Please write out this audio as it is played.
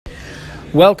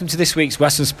Welcome to this week's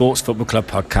Western Sports Football Club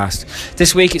podcast.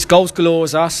 This week it's goals galore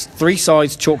as us. Three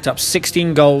sides chalked up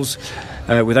 16 goals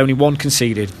with only one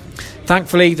conceded.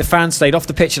 Thankfully, the fans stayed off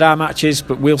the pitch at our matches,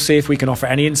 but we'll see if we can offer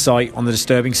any insight on the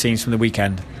disturbing scenes from the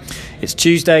weekend. It's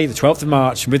Tuesday, the 12th of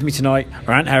March, and with me tonight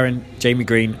are Ant Heron, Jamie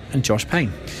Green and Josh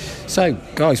Payne. So,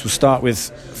 guys, we'll start with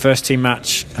first team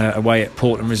match away at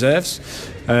Portland Reserves.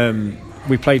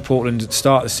 We played Portland at the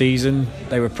start of the season.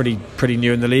 They were pretty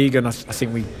new in the league, and I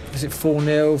think was it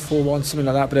 4-0, 4-1, something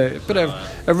like that. But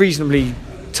a reasonably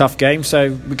tough game.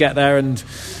 So we get there, and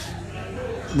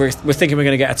we're thinking we're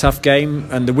going to get a tough game,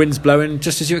 and the wind's blowing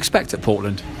just as you expect at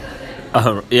Portland.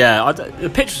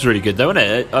 The pitch was really good though,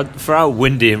 wasn't it? For how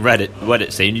windy and wet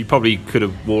it seemed, you probably could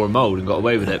have wore a mould and got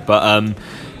away with it. But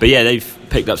yeah, they've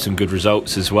picked up some good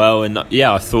results as well. And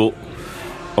I thought,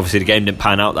 obviously the game didn't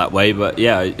pan out that way, but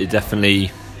yeah, it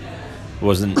definitely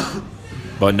wasn't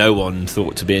by no one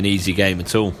thought to be an easy game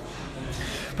at all.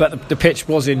 But the pitch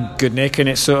was in good nick, and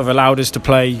it sort of allowed us to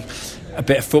play a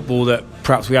bit of football that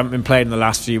perhaps we haven't been playing in the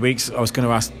last few weeks. I was going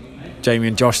to ask Jamie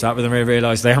and Josh that, but then we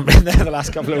realised they haven't been there the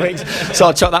last couple of weeks, so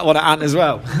I'll chuck that one at Ant as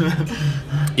well.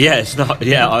 I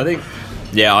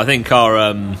think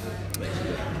our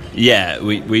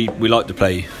we like to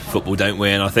play football, don't we?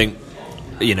 And I think,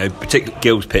 particularly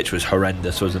Gill's pitch was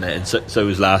horrendous, wasn't it? And so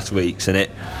was last week's, and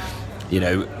it,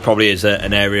 probably is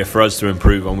an area for us to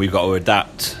improve on. We've got to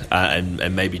adapt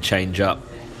and maybe change up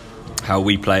how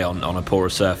we play on a poorer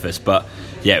surface. But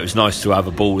yeah, it was nice to have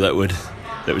a ball that would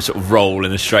sort of roll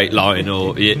in a straight line,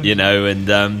 or we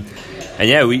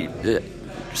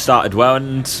started well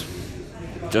and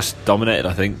just dominated,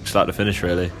 I think, start to finish,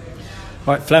 really.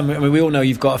 Right, Flem, I mean, we all know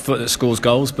you've got a foot that scores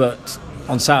goals, but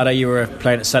on Saturday you were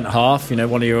playing at centre half,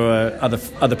 one of your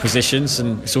other positions,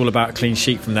 and it's all about a clean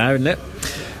sheet from there, isn't it?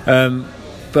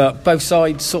 But both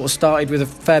sides sort of started with a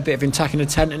fair bit of attacking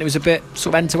intent, and it was a bit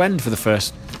sort of end to end for the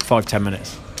first 5-10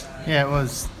 minutes. Yeah, it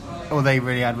was. All they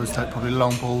really had was probably a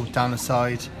long ball down the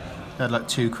side. They had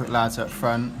two quick lads up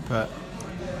front, but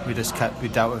we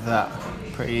dealt with that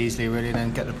pretty easily, really, and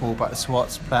then get the ball back to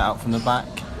Swats, play it out from the back.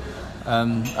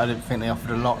 I didn't think they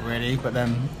offered a lot, really, but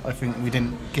then I think we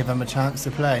didn't give them a chance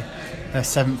to play. They're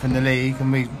 7th in the league,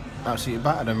 and we absolutely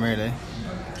battered them, really.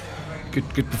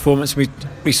 Good performance. We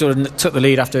sort of took the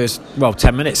lead after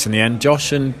 10 minutes in the end,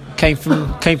 Josh, and came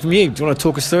from you. Do you want to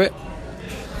talk us through it?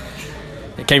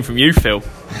 It came from you, Phil.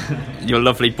 Your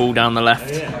lovely ball down the left.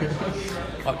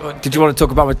 Did you want to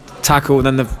talk about my tackle and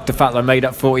then the fact that I made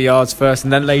up 40 yards first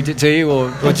and then laid it to you,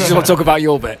 or do you just want to talk about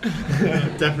your bit?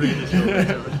 Definitely just your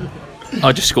bit.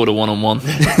 I just scored a 1-on-1.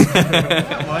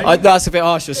 That's a bit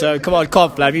harsher, so come on,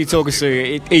 Flem, you talk us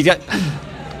through it.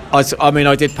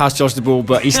 I did pass Josh the ball,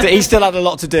 but he still had a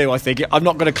lot to do, I think. I'm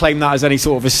not going to claim that as any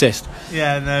sort of assist.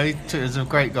 Yeah, no, it was a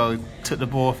great goal. He took the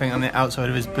ball, I think, on the outside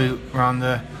of his boot around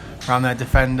their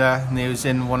defender, and he was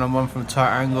in 1-on-1 from a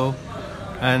tight angle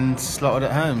and slotted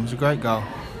it home. It was a great goal.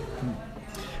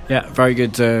 Yeah, very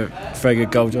good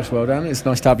goal, Josh. Well done. It's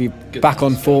nice to have you back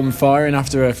on form and firing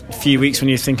after a few weeks when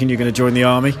you're thinking you're going to join the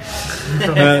army.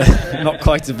 Not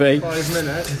quite to be. 5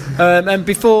 minutes. And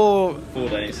before 4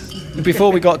 days.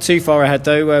 Before we got too far ahead,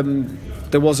 though,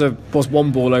 there was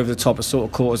one ball over the top that sort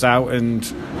of caught us out, and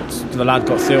the lad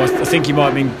got through. I think he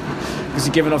might have been, was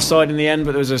he given offside in the end?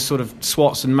 But there was a sort of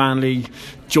Swats and Manley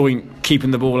joint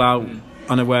keeping the ball out,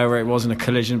 unaware where it was in a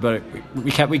collision. But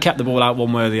we kept the ball out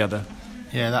one way or the other.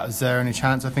 Yeah, that was their only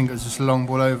chance. I think it was just a long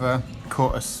ball over,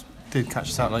 caught us, did catch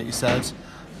us out like you said.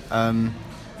 I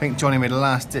think Johnny made a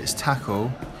last-ditch tackle,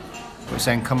 which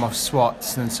then come off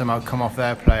Swats and then somehow come off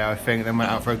their player, I think, then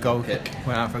went out for a goal kick.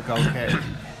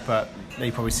 But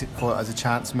they probably thought it as a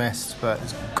chance missed, but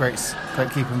it's great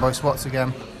keeping by Swats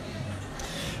again.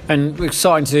 And we're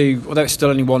starting to, although it's still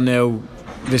only 1-0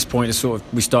 at this point,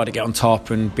 we started to get on top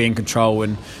and be in control,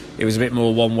 and it was a bit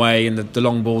more one way, and the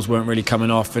long balls weren't really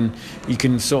coming off, and you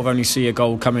can sort of only see a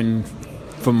goal coming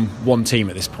from one team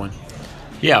at this point.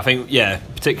 Yeah, I think,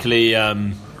 particularly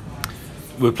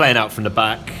we're playing out from the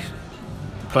back,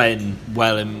 playing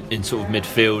well in sort of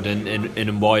midfield and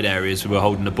in wide areas. We were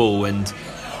holding the ball, and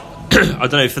I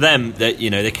don't know, for them that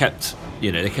they kept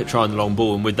trying the long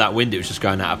ball, and with that wind it was just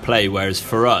going out of play. Whereas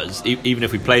for us, even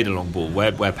if we played a long ball,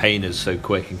 where Payne is so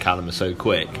quick and Callum is so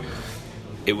quick,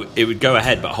 it would go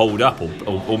ahead but hold up or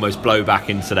almost blow back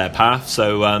into their path.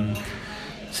 So I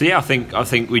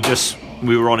think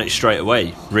we were on it straight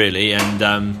away, really,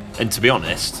 and to be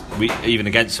honest, even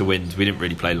against the wind, we didn't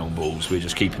really play long balls. We were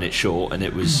just keeping it short, and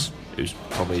it was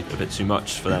probably a bit too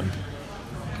much for them.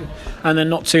 And then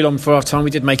not too long before half time, we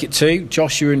did make it 2.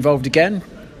 Josh, you were involved again.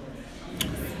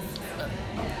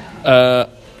 I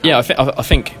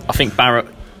think Barrett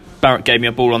Barrett gave me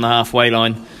a ball on the halfway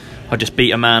line. I just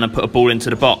beat a man and put a ball into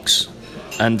the box,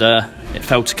 and it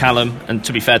fell to Callum. And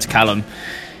to be fair to Callum,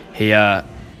 he a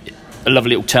lovely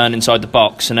little turn inside the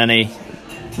box, and then he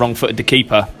wrong-footed the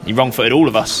keeper. He wrong-footed all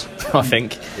of us, I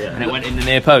think, and it went in the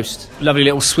near post. Lovely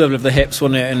little swivel of the hips,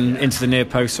 wasn't it, and into the near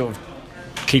post, sort of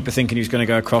keeper thinking he was going to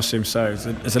go across him. So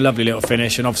it's a lovely little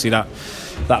finish, and obviously that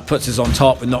puts us on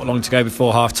top with not long to go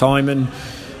before half time. And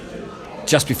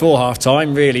just before half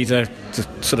time, really, to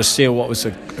sort of seal what was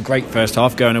a great first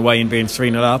half, going away and being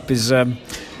 3-0 up, is the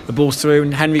ball's through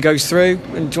and Henry goes through.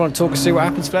 And do you want to talk us through what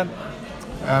happens, Flem?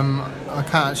 I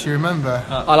can't actually remember.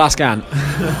 I'll ask Ant.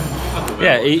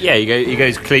 He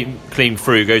goes clean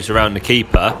through, goes around the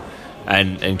keeper,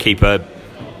 and keeper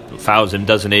fouls him,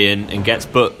 doesn't he, and gets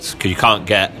booked, because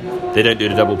they don't do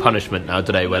the double punishment now,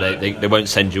 do they, where they won't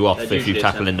send you off if you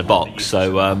tackle in the box.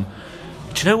 So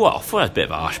do you know what, I thought it was a bit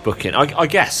of a harsh booking, I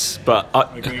guess, but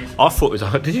I thought it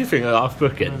was did you think it was a harsh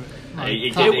booking?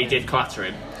 He did clatter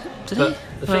him. The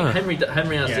thing, Henry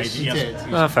has this. He did.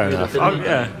 Fair enough.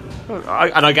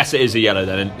 And I guess it is a yellow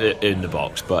then in the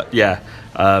box, but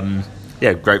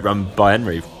great run by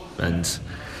Henry, and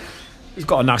he's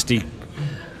got a nasty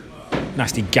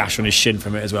gash on his shin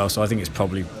from it as well, so I think it's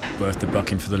probably worth the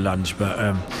bucking for the lunge. But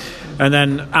and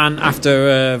then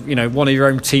after one of your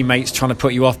own teammates trying to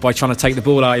put you off by trying to take the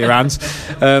ball out of your hands,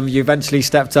 you eventually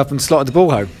stepped up and slotted the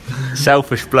ball home.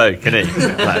 Selfish bloke, isn't he?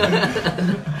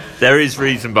 There is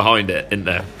reason behind it, isn't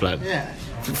there, Flem? Yeah.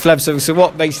 Flem, so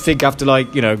what makes you think after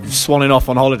swanning off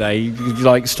on holiday,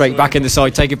 you straight back in the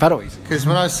side taking penalties? Because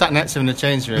when I was sat next to him in the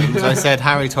change rooms, I said,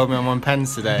 Harry told me I'm on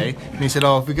pens today, and he said,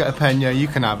 if we get a pen, you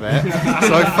can have it.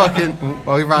 So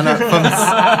I ran up from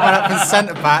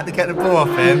centre back to get the ball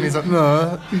off him. He's like,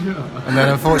 no, and then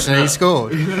unfortunately he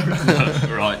scored.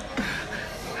 Right.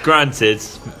 Granted,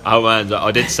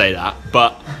 I did say that,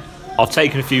 but I've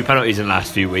taken a few penalties in the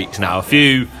last few weeks now, a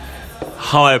few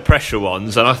higher pressure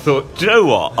ones, and I thought, do you know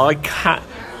what,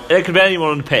 there could be anyone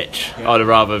on the pitch I'd have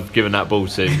rather given that ball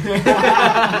to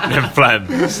than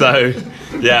Flem. So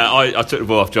I took the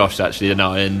ball off Josh actually, didn't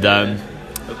I? And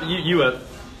you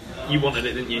wanted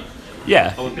it, didn't you?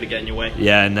 Yeah, I wasn't going to get in your way.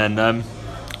 Yeah, and then it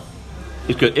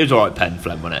was good. It was alright pen,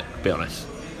 Flem, wasn't it, to be honest?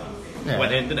 Yeah.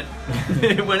 Went in, didn't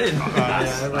it? It went in.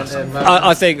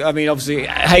 I think, obviously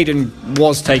Hayden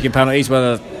was taking penalties,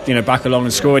 whether back along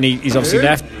and scoring. He's obviously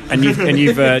left, and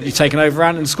you've taken over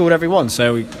and scored every one.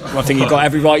 So I think you've got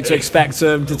every right to expect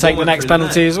to take the next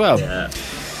penalty as well. Yeah.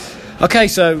 Okay,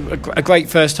 so a great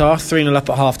first half, 3-0 up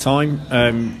at half time.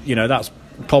 That's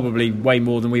probably way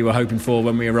more than we were hoping for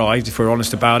when we arrived, if we're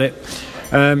honest about it.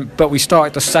 But we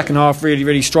started the second half really,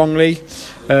 really strongly.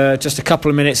 Just a couple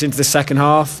of minutes into the second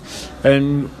half,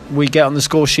 and we get on the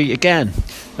score sheet again.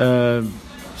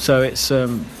 So it's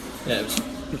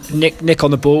Nick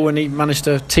on the ball, and he managed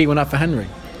to tee one up for Henry.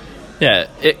 Yeah,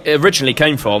 it originally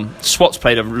came from Swats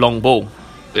played a long ball.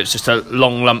 It's just a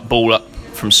long lump ball up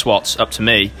from Swats up to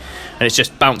me, and it's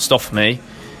just bounced off me.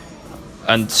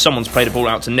 And someone's played a ball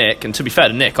out to Nick, and to be fair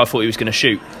to Nick, I thought he was going to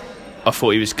shoot. I thought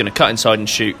he was going to cut inside and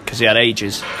shoot because he had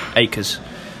acres.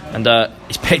 And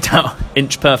he's picked out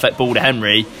inch perfect ball to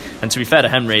Henry, and to be fair to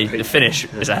Henry, the finish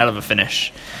is a hell of a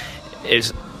finish. He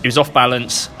was off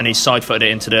balance and he side footed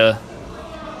it into the.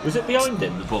 Was it behind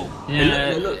him, the ball? Yeah,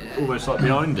 it looked almost like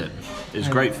behind him. It was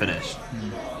a great finish.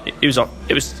 It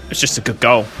was just a good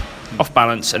goal, off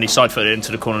balance, and he side footed it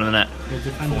into the corner of the net.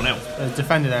 4-0. There's a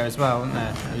defender there as well, wasn't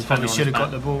there? He probably should have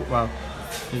got the ball. Well,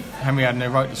 Henry had no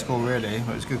right to score really,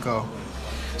 but it was a good goal.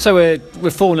 So we're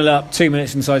 4-0 up, 2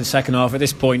 minutes inside the second half. At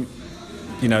this point,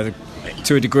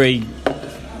 to a degree,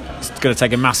 it's going to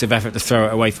take a massive effort to throw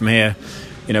it away from here.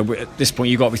 At this point,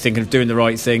 you've got to be thinking of doing the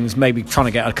right things, maybe trying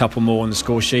to get a couple more on the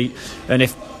score sheet,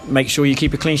 and make sure you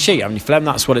keep a clean sheet, haven't you, Flem?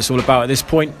 That's what it's all about at this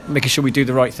point, making sure we do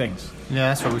the right things. Yeah,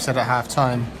 that's what we said at half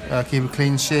time. Keep a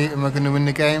clean sheet, and we're going to win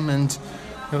the game. And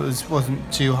it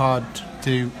wasn't too hard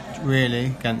to really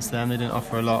against them. They didn't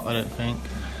offer a lot, I don't think.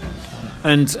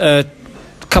 And a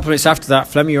couple of minutes after that,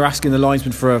 Flem, you were asking the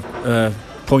linesman for a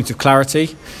point of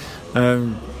clarity.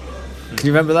 Can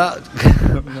you remember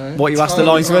that? No. What you asked the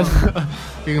linesman?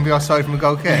 You're going to be offside from a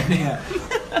goal kick. Yeah.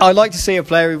 I like to see a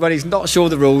player when he's not sure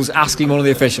of the rules asking one of the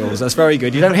officials. That's very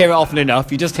good. You don't hear it often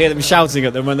enough. You just hear them shouting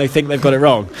at them when they think they've got it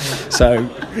wrong. So,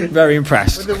 very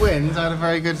impressed. With the wins,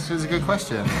 it was a good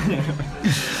question.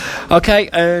 Okay,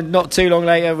 not too long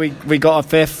later, we got a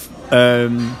fifth.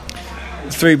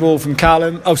 Through ball from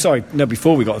Callum. Oh, sorry, no,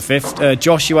 before we got the fifth.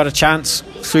 Josh, you had a chance.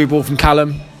 Through ball from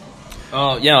Callum.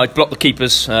 Oh, yeah, I blocked the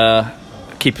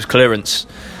keeper's clearance,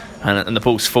 and the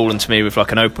ball's fallen to me with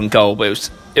like an open goal, but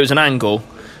it was an angle,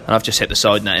 and I've just hit the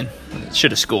side netting.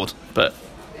 Should have scored, but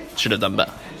Should have done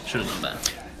better.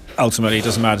 Ultimately, it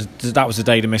doesn't matter. That was the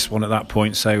day to miss one at that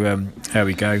point, so there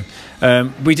we go.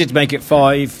 We did make it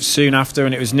 5 soon after,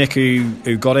 and it was Nick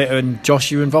who got it, and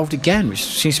Josh, you were involved again, which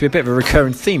seems to be a bit of a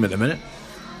recurring theme at the minute.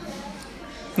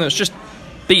 No, it's just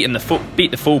beat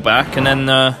the fullback, and then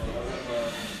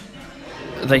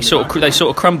they sort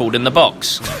of crumbled in the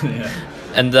box.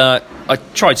 And I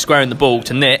tried squaring the ball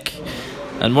to Nick,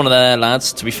 and one of their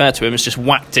lads, to be fair to him, has just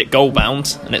whacked it goal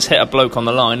bound, and it's hit a bloke on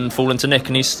the line and fallen to Nick,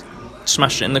 and he's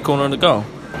smashed it in the corner of the goal.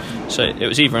 So it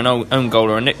was either an own goal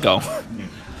or a Nick goal.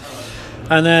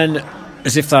 And then,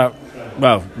 as if that,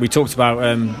 well, we talked about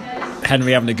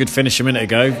Henry having a good finish a minute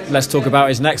ago. Let's talk about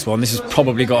his next one. This has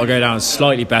probably got to go down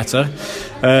slightly better.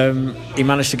 He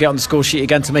managed to get on the score sheet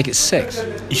again to make it 6.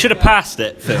 You should have passed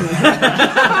it, Phil.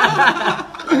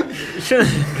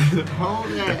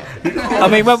 I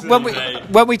mean,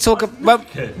 when we talk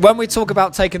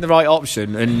about taking the right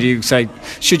option, and you say,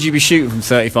 should you be shooting from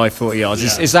 35, 40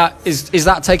 yards? Is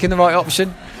that taking the right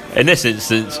option? In this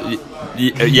instance,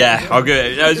 yeah, I'll go.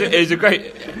 It was a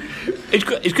great. It's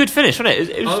a good finish, wasn't it?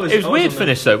 It was a weird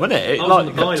finish though, wasn't it?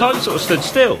 Time sort of stood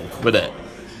still with it.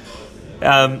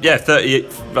 30.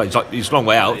 It's a long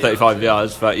way out, 35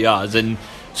 yards, 30 yards, and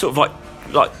sort of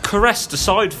like caressed the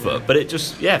side foot, but it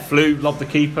just flew, lobbed the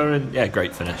keeper, and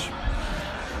great finish.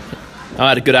 I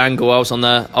had a good angle. I was on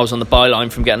the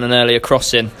byline from getting an earlier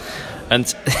cross in, and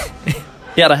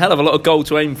he had a hell of a lot of goal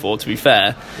to aim for, to be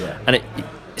fair, and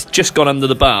it's just gone under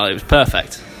the bar. It was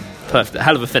perfect, a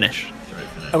hell of a finish.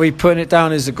 Are we putting it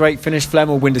down as a great finish, Flem,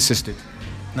 or wind assisted?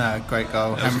 No, great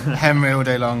goal. Henry all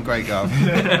day long, great goal.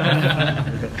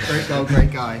 Great goal,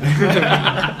 great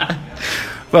guy.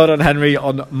 Well done, Henry,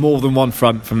 on more than one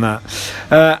front from that.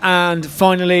 And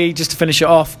finally, just to finish it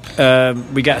off,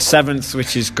 we get a 7th,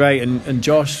 which is great. And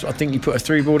Josh, I think you put a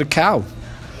 3-ball to Cal.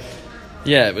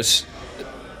 Yeah, it's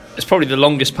probably the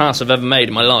longest pass I've ever made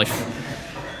in my life.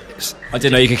 I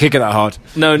didn't know you could kick it that hard.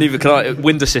 No, neither could I.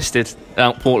 Wind assisted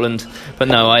out Portland, but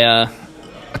no, I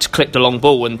just clicked a long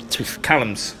ball, and to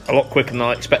Callum's a lot quicker than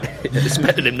I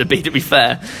expected him to be. To be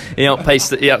fair, he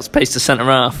outpaced the centre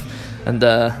half, and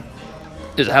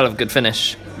it was a hell of a good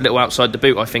finish. Little outside the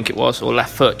boot, I think it was, or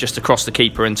left foot, just across the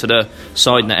keeper into the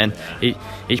side netting. He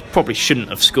probably shouldn't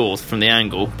have scored from the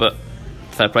angle, but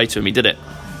fair play to him, he did it.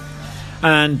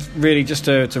 And really, just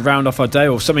to round off our day,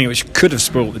 or something which could have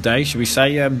spoilt the day, should we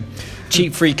say,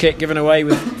 cheap free kick given away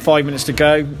with 5 minutes to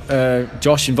go.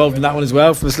 Josh involved in that one as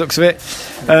well, from the looks of it.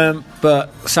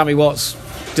 But Sammy Watts,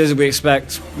 as we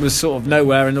expect, was sort of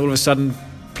nowhere, and all of a sudden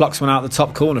plucks one out the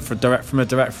top corner from a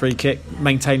direct free kick,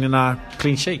 maintaining our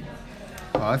clean sheet.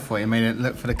 Well, I thought he made it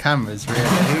look for the cameras,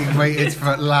 really. He waited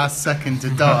for the last second to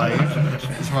dive.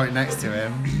 It's right next to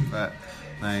him, but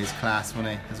no, he's class,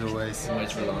 wasn't he, as always.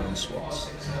 Always relying on swats.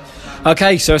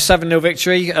 Okay, so a 7-0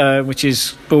 victory, which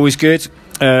is always good.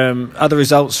 Other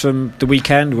results from the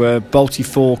weekend were Balti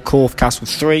 4, Corfe Castle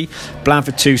 3,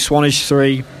 Blandford 2, Swanage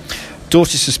 3,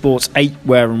 Dorchester Sports 8,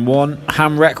 Wareham 1,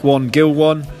 Hamrec 1, Gill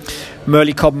 1,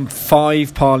 Merley Cobham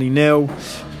 5, Parley 0,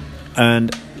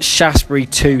 and Shaftesbury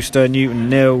 2, Stern Newton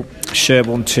 0,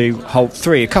 Sherborne 2, Holt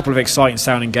 3. A couple of exciting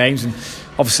sounding games, and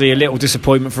obviously a little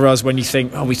disappointment for us when you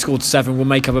think, we scored 7, we'll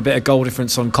make up a bit of goal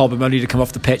difference on Cobham, only to come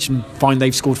off the pitch and find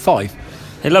they've scored 5.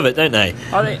 They love it, don't they?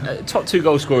 I think top 2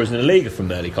 goal scorers in the league are from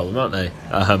Merley Cobham, aren't they?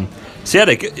 So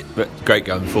they're great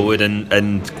going forward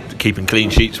and keeping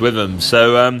clean sheets with them.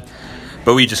 So,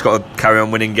 but we just got to carry on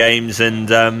winning games, and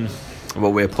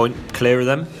we're a point clear of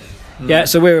them. Yeah,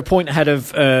 so we're a point ahead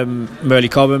of Merley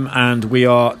Cobham, and we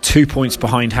are 2 points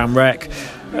behind Hamrec,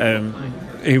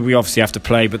 who we obviously have to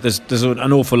play, but there's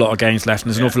an awful lot of games left, and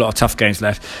there's an awful lot of tough games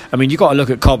left. I mean, you've got to look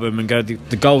at Cobham and go,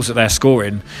 the goals that they're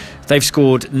scoring, they've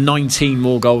scored 19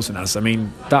 more goals than us. I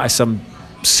mean, that is some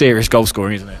serious goal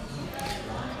scoring, isn't it?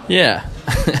 Yeah.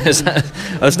 There's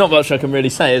not much I can really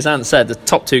say. As Ant said, the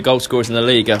top 2 goal scorers in the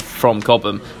league are from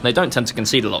Cobham. They don't tend to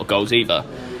concede a lot of goals either.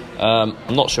 I'm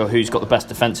not sure who's got the best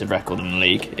defensive record in the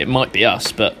league. It might be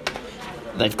us, but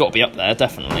they've got to be up there,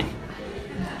 definitely.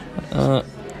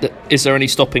 Is there any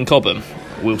stopping Cobham?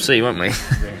 We'll see, won't we?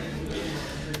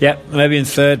 Yeah, maybe in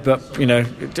third, but you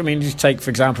take, for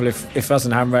example, if us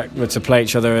and Hamrec were to play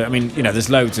each other, there's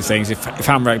loads of things. If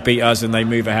Hamrec beat us and they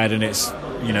move ahead, and it's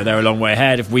they're a long way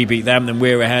ahead. If we beat them, then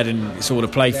we're ahead, and it's all to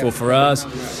play for us.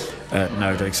 No, I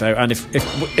don't think so. And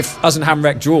if us and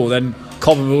Hamrec draw, then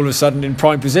Cobham are all of a sudden in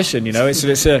prime position.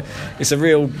 It's a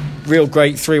real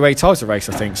great 3-way title race,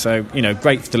 I think. So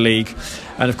great for the league.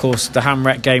 And of course, the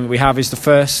Hamrec game that we have is the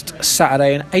first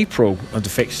Saturday in April, and the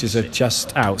fixtures are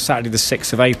just out. Saturday the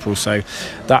 6th of April. So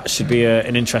that should be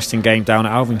an interesting game down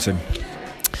at Alvington.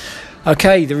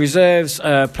 Okay, the reserves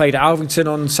played at Alvington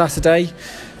on Saturday.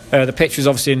 The pitch was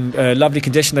obviously in lovely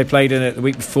condition. They played in it the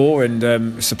week before,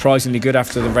 and surprisingly good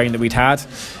after the rain that we'd had.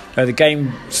 The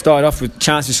game started off with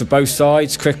chances for both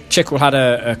sides. Chickle had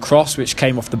a cross which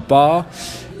came off the bar,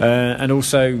 and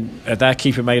also their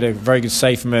keeper made a very good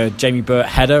save from a Jamie Burt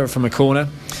header from a corner.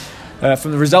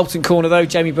 From the resulting corner, though,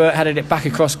 Jamie Burt headed it back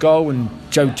across goal, and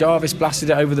Joe Jarvis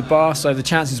blasted it over the bar. So the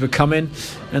chances were coming,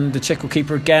 and the Chickle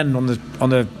keeper again on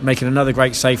the making another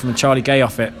great save from Charlie Gay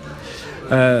off it.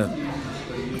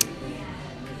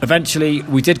 Eventually,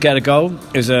 we did get a goal.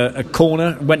 It was a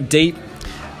corner, went deep,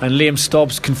 and Liam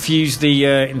Stobbs confused the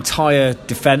entire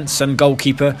defence and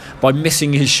goalkeeper by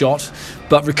missing his shot,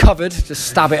 but recovered to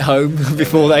stab it home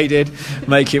before they did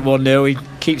make it 1-0. He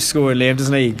keeps scoring, Liam,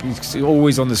 doesn't he? He's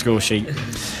always on the score sheet.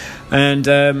 And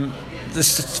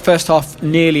the first half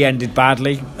nearly ended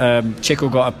badly. Chickle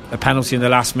got a penalty in the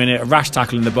last minute, a rash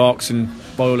tackle in the box, and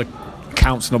by all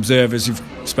accounts and observers who've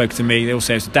spoken to me, they all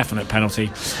say it's a definite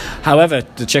penalty. However,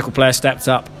 the Chickle player stepped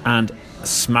up and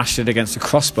smashed it against the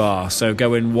crossbar, so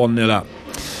going 1-0 up.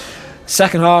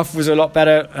 Second half was a lot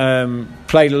better,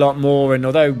 played a lot more, and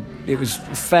although it was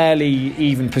fairly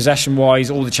even possession wise,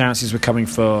 all the chances were coming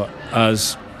for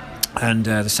us. And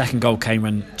the second goal came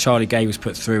when Charlie Gay was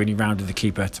put through and he rounded the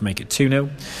keeper to make it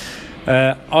 2-0.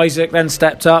 Isaac then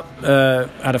stepped up,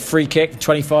 had a free kick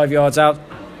 25 yards out,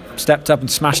 stepped up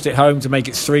and smashed it home to make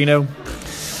it 3-0.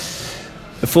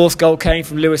 The fourth goal came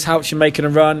from Lewis Houchin making a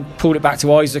run, pulled it back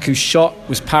to Isaac, whose shot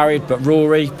was parried, but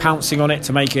Rory pouncing on it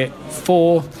to make it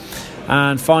 4.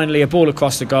 And finally a ball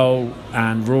across the goal,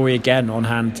 and Rory again on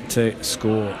hand to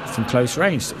score from close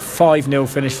range. 5-0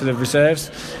 finish for the reserves.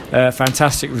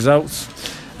 Fantastic results.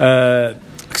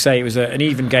 Like I say, it was an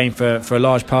even game for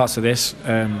large parts of this,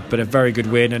 but a very good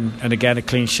win, and again a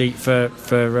clean sheet for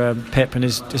Pip and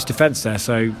his defence there.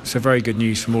 So very good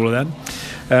news from all of them.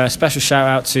 Special shout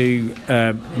out to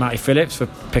Matty Phillips for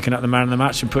picking up the man of the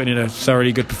match and putting in a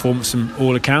thoroughly good performance from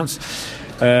all accounts.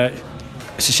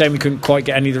 It's a shame we couldn't quite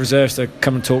get any of the reserves to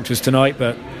come and talk to us tonight,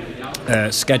 but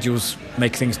schedules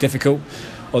make things difficult.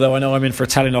 Although I know I'm in for a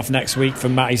telling off next week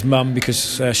from Matty's mum,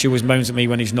 because she always moans at me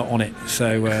when he's not on it.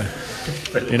 So,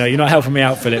 you're not helping me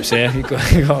out, Phillips, here. You've got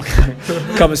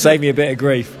to come and save me a bit of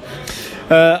grief.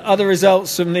 Other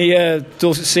results from the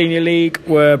Dorset Senior League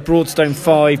were Broadstone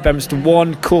 5, Bedminster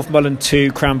 1, Corfmullen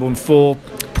 2, Cranbourne 4,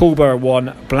 Poolborough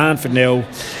 1, Blandford 0,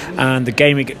 and the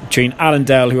game between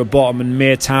Allendale, who are bottom, and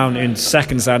Meretown in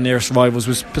seconds, our nearest rivals,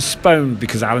 was postponed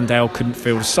because Allendale couldn't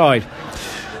field a side.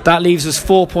 That leaves us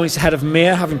 4 points ahead of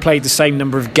Mere, having played the same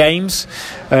number of games.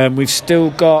 We've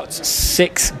still got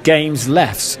 6 games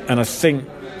left, and I think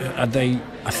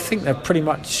they're pretty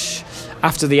much,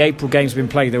 after the April games have been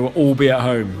played, they will all be at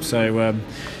home. So,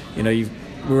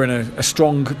 we're in a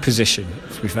strong position,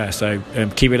 to be fair. So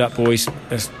keep it up, boys.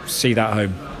 Let's see that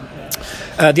home.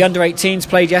 The under-18s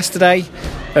played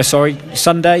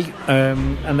Sunday,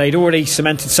 and they'd already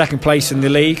cemented second place in the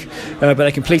league, but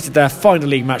they completed their final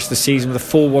league match of the season with a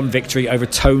 4-1 victory over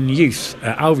Tone Youth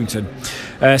at Alvington.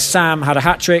 Sam had a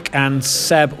hat-trick, and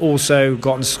Seb also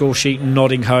got on the score sheet,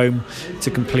 nodding home to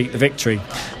complete the victory.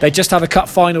 They just have a cup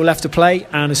final left to play,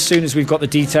 and as soon as we've got the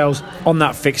details on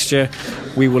that fixture,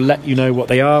 we will let you know what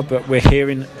they are, but we're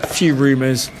hearing a few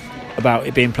rumours about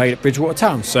it being played at Bridgewater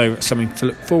Town, so something to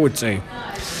look forward to.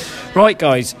 Right,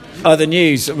 guys, other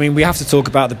news. I mean, we have to talk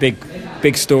about the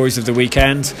big stories of the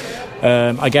weekend.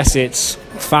 I guess it's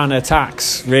fan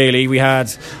attacks, really. We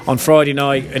had on Friday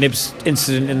night an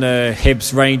incident in the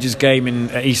Hibs Rangers game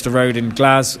at Easter Road in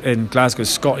Glasgow,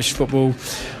 Scottish football.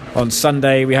 On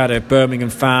Sunday, we had a Birmingham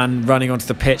fan running onto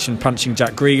the pitch and punching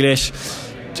Jack Grealish.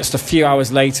 Just a few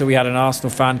hours later, we had an Arsenal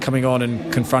fan coming on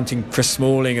and confronting Chris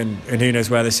Smalling, and who knows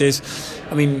where this is.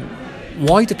 I mean,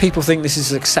 why do people think this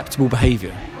is acceptable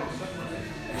behaviour?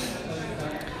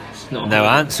 No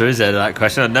answer, is there, to that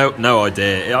question? No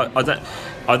idea.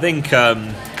 I think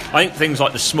things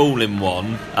like the Smalling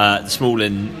one,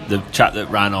 the chat that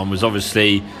ran on, was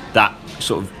obviously that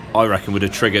sort of, I reckon, would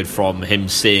have triggered from him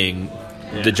seeing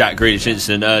the Jack Grealish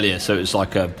incident earlier. So it's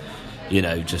like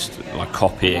just like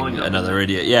copying another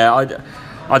idiot. Yeah, I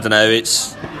don't know.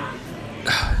 It's.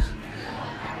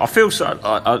 I feel so.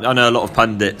 I know a lot of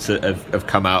pundits have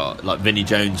come out. Like Vinnie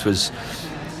Jones was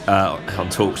on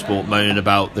TalkSport moaning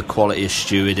about the quality of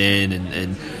stewarding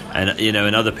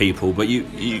and other people, but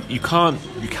you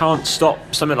can't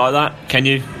stop something like that, can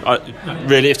you?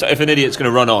 Really, if an idiot's going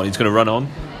to run on, he's going to run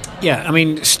on. Yeah, I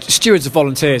mean, stewards are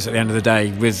volunteers at the end of the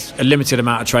day with a limited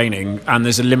amount of training, and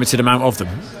there's a limited amount of them.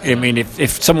 I mean,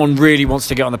 if someone really wants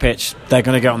to get on the pitch, they're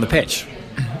going to get on the pitch.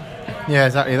 Yeah,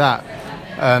 exactly that.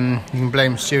 You can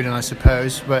blame stewarding, I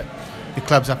suppose, but the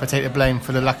clubs have to take the blame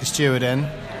for the lack of stewarding.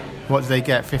 What do they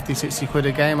get? 50, 60 quid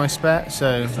a game, I expect.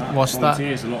 So what's that?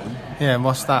 Yeah,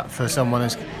 what's that for someone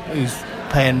who's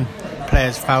paying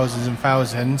players thousands and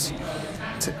thousands?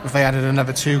 If they added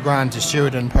another $2,000 to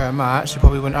stewarding per match, they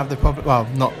probably wouldn't have the problem. Well,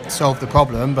 not solve the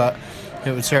problem, but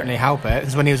it would certainly help it.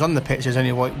 Because when he was on the pitch, there's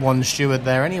only one steward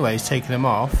there anyway. He's taking him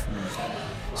off.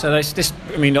 So there's this.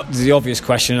 I mean, the obvious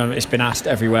question. It's been asked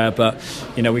everywhere, but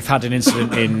we've had an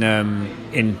incident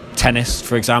in tennis,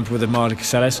 for example, with Amanda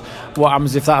Casellas. What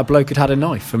happens if that bloke had a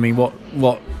knife? I mean,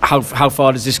 how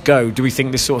far does this go? Do we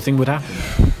think this sort of thing would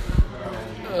happen?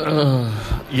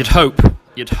 You'd hope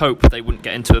they wouldn't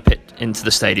get into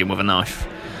the stadium with a knife.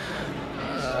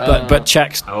 But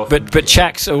checks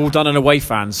are all done on away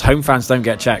fans. Home fans don't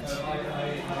get checked.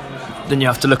 Then you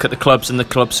have to look at the clubs and the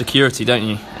club security, don't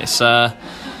you? It's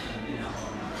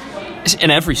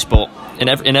in every sport,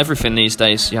 in everything these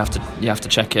days. You have to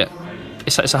check it.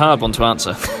 It's a hard one to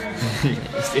answer.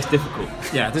 it's difficult.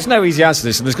 Yeah, there's no easy answer to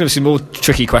this, and there's going to be some more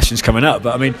tricky questions coming up.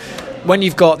 But I mean, when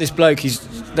you've got this bloke, the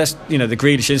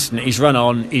Grealish incident. He's run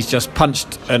on. He's just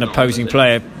punched an opposing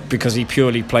player because he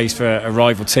purely plays for a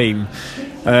rival team,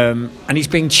 and he's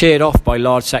being cheered off by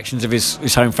large sections of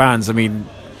his home fans. I mean,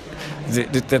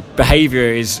 the behaviour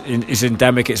is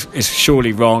endemic. It's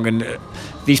surely wrong, and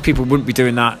these people wouldn't be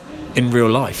doing that in real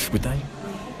life, would they?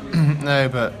 No,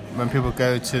 but when people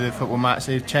go to the football match,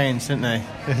 they've changed, didn't they?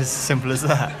 It's as simple as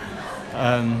that.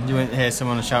 You won't hear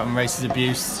someone shouting racist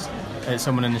abuse at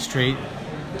someone in the street,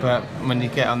 but when you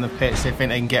get on the pitch, they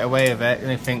think they can get away with it, and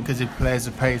they think because the players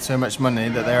have paid so much money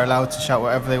that they're allowed to shout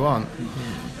whatever they want.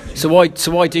 So why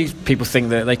do people think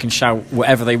that they can shout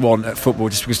whatever they want at football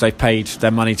just because they've paid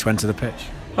their money to enter the pitch?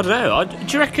 I don't know.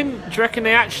 Do you reckon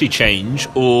they actually change,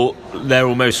 or they're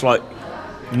almost like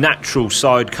natural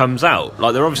side comes out?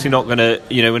 Like, they're obviously not going to,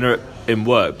 when they're in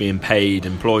work being paid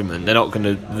employment, they're not going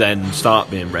to then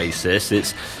start being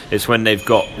racist. It's when they've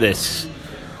got this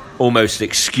almost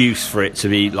excuse for it to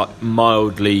be like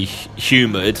mildly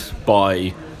humoured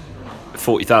by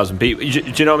 40,000 people. Do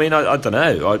you know what I mean? I don't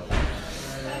know.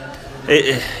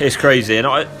 It's crazy, and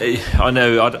I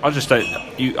know I just don't.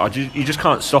 You just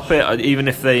can't stop it. Even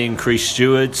if they increase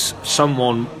stewards,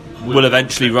 someone will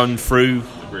eventually run through.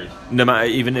 No matter,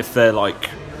 even if they're like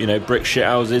brick shit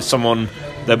houses,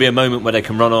 there'll be a moment where they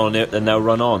can run on it, and they'll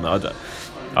run on. I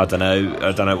don't know.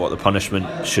 I don't know what the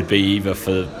punishment should be either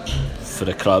for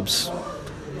the clubs.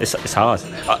 It's hard.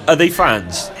 Are they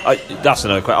fans? That's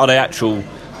another question.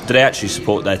 Do they actually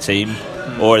support their team,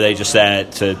 or are they just there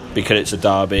because it's a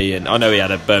derby? And I know he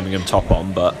had a Birmingham top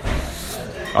on, but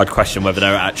I'd question whether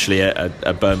they're actually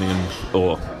a Birmingham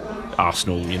or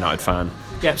Arsenal United fan.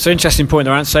 Yeah, so interesting point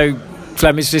there, Ant. So,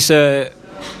 Flem, is this Ant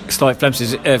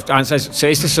says, so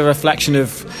is this a reflection of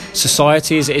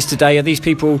society as it is today? Are these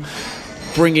people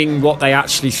bringing what they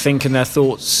actually think and their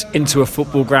thoughts into a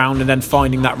football ground and then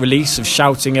finding that release of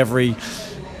shouting every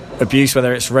abuse,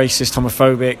 whether it's racist,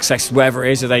 homophobic, sexist, whatever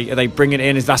it is? Are they bringing it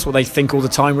in? Is that what they think all the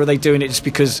time? Or are they doing it just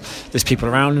because there's people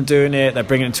around them doing it? They're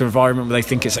bringing it into an environment where they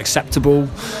think it's acceptable?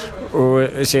 Or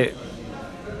is it...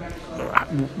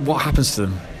 What happens to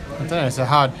them? I don't know, it's a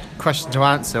hard question to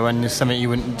answer when there's something you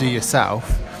wouldn't do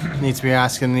yourself. You need to be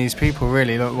asking these people,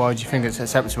 really, look, why do you think it's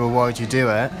acceptable? Why would you do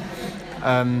it?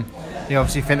 You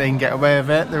obviously think they can get away with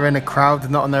it. They're in a crowd,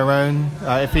 they're not on their own.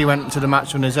 If he went to the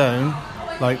match on his own,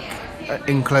 like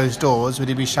in closed doors, would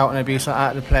he be shouting abuse like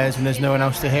that at the players when there's no one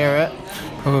else to hear it?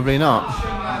 Probably not.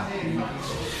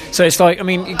 So it's like, I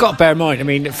mean, you've got to bear in mind, I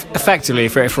mean, effectively,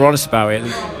 if we're honest about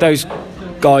it, those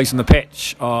guys on the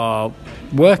pitch are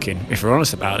working, if we're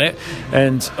honest about it.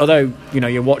 And although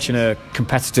you're watching a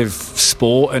competitive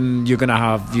sport and you've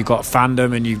got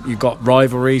fandom and you've got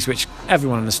rivalries, which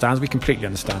everyone understands, we completely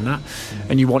understand that,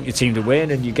 and you want your team to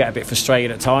win and you get a bit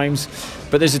frustrated at times,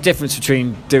 but there's a difference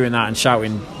between doing that and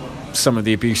shouting some of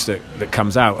the abuse that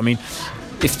comes out. I mean,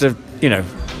 if the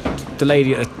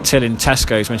lady at the till in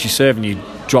Tesco's, when she's serving you,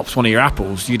 drops one of your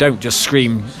apples, you don't just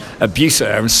scream abuse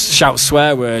at her and shout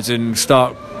swear words and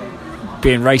start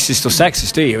being racist or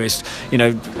sexist, do you? It's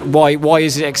why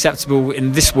is it acceptable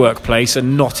in this workplace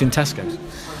and not in Tesco's?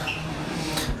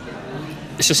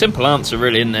 It's a simple answer,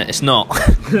 really, isn't it? It's not.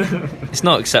 It's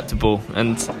not acceptable,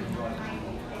 and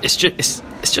it's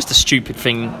just a stupid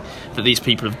thing that these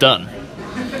people have done,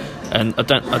 and I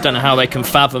don't know how they can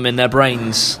fathom in their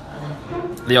brains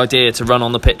the idea to run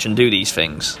on the pitch and do these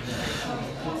things.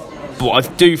 But what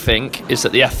I do think is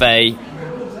that the FA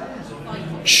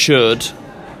should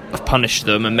have punished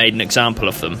them and made an example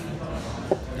of them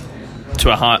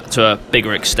to a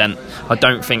bigger extent. I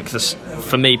don't think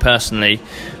for me personally,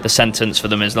 the sentence for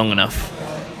them is long enough.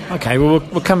 Okay, well,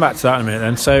 we'll come back to that in a minute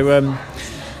then.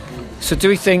 So do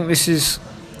we think this is...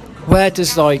 Where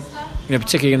does, like, you know,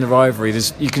 particularly in the rivalry,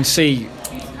 you can see...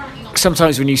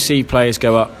 Sometimes when you see players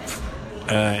go up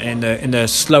in the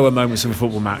slower moments of a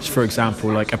football match, for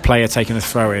example, like a player taking a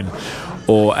throw-in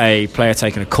or a player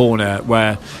taking a corner,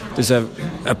 where there's a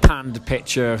panned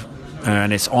picture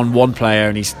and it's on one player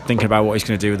and he's thinking about what he's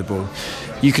going to do with the ball.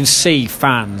 You can see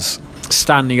fans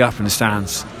standing up in the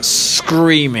stands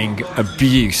screaming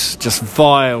abuse, just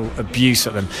vile abuse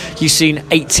at them. You've seen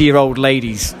 80-year-old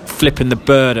ladies flipping the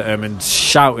bird at them and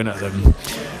shouting at them.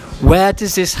 Where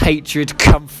does this hatred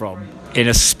come from in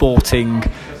a sporting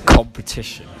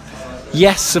competition?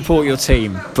 Yes, support your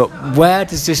team, but where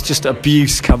does this just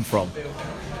abuse come from?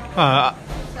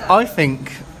 I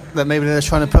think that maybe they're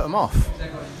trying to put them off.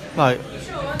 Like,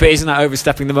 but isn't that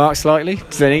overstepping the mark slightly? Do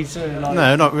they need to, like...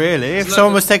 No, not really. If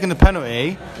someone was taking the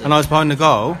penalty and I was behind the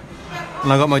goal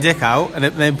and I got my dick out and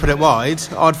they put it wide,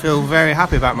 I'd feel very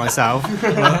happy about myself.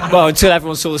 Well, until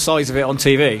everyone saw the size of it on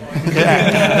TV.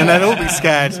 Yeah, and they'd all be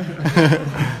scared.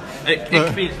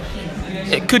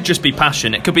 It could just be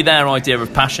passion. It could be their idea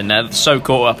of passion. They're so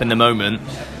caught up in the moment,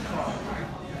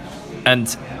 and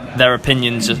their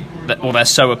opinions, or they're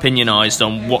so opinionised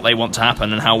on what they want to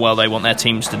happen and how well they want their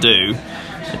teams to do.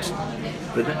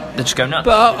 They just go nuts.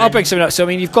 But I'll bring something up. So I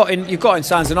mean, you've got in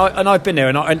stands, and I've been there,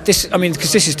 and this, I mean,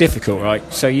 because this is difficult, right?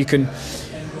 So you can.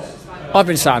 I've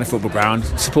been sat in a football ground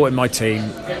supporting my team,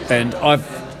 and I've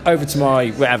over to my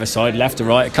whatever side, left or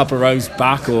right, a couple of rows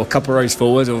back or a couple of rows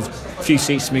forward, or a few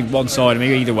seats to me one side of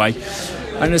me, either way.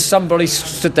 And there's somebody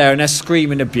stood there and they're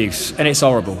screaming abuse, and it's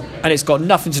horrible, and it's got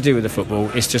nothing to do with the football.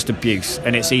 It's just abuse,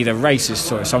 and it's either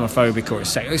racist or it's homophobic or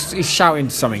it's he's shouting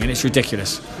something, and it's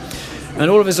ridiculous. And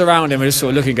all of us around him are just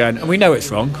sort of looking, going, and we know it's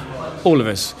wrong, all of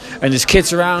us. And there's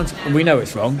kids around, and we know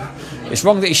it's wrong. It's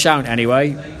wrong that he's shouting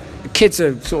anyway. The kids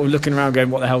are sort of looking around,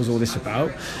 going, what the hell's all this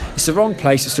about? It's the wrong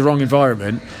place, it's the wrong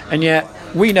environment, and yet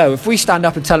we know if we stand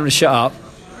up and tell them to shut up,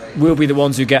 we'll be the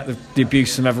ones who get the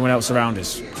abuse from everyone else around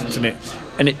us, isn't it?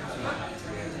 And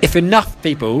if enough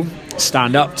people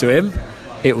stand up to him,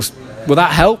 will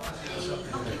that help?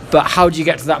 But how do you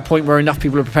get to that point where enough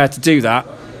people are prepared to do that?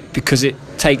 Because it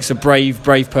takes a brave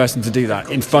person to do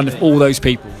that in front of all those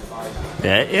people.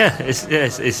 It's I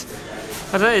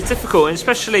don't know, it's difficult, and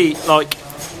especially like,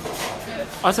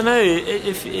 I don't know,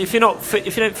 if you don't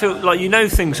feel like, you know,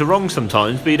 things are wrong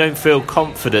sometimes, but you don't feel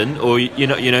confident, or you're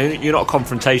not a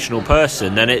confrontational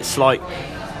person, then it's like,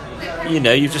 you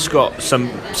know, you've just got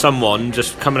someone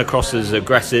just coming across as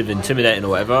aggressive, intimidating, or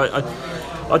whatever. I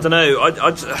don't know. I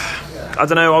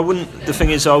don't know. I wouldn't. The thing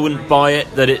is, I wouldn't buy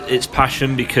it that it's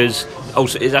passion, because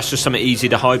also that's just something easy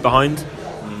to hide behind.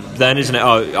 Then, isn't it?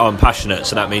 Oh, I'm passionate,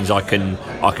 so that means I can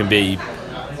be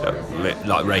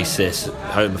like racist,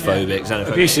 homophobic,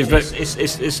 xenophobic, abusive. But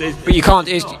but you can't.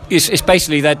 It's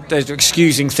basically they're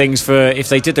excusing things for, if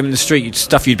they did them in the street,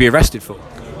 stuff you'd be arrested for.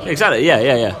 Exactly.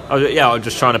 Yeah. I'm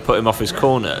just trying to put him off his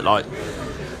corner. Like,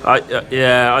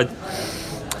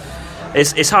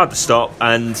 It's hard to stop,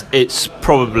 and it's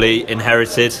probably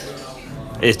inherited.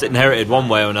 It's inherited one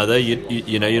way or another.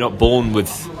 You know, you're not born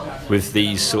with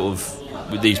these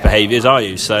with these behaviours, are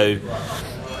you? So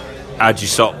how do you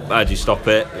stop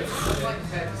it?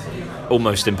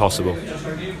 Almost impossible.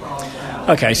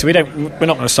 Okay, so we're not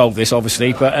going to solve this,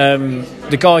 obviously, but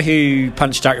the guy who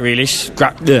punched Jack Grealish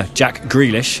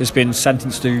has been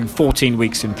sentenced to 14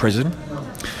 weeks in prison.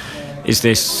 Is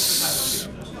this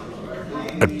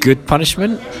a good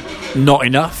punishment? Not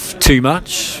enough? Too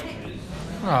much?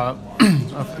 I'm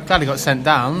glad he got sent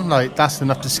down. Like, that's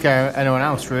enough to scare anyone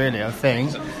else, really, I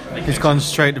think. He's gone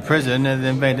straight to prison and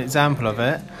then made an example of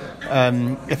it.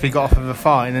 If he got off with a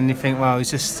fine, and you think, well,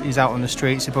 he's out on the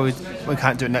streets, we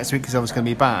can't do it next week because it's going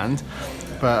to be banned.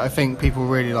 But I think people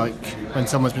really like when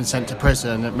someone's been sent to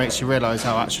prison, it makes you realise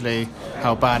how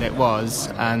bad it was,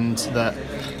 and that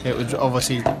it would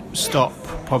obviously stop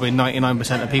probably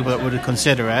 99% of people that would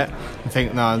consider it and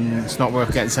think, no, it's not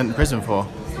worth getting sent to prison for.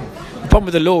 The problem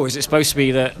with the law is it's supposed to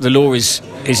be that the law is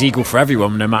equal for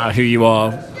everyone, no matter who you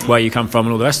are, where you come from,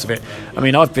 and all the rest of it. I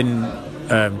mean, I've been,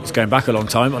 it's going back a long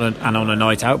time, on a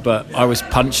night out, but I was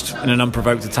punched in an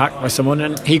unprovoked attack by someone,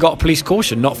 and he got a police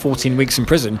caution, not 14 weeks in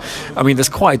prison. I mean, there's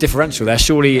quite a differential there.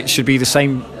 Surely it should be the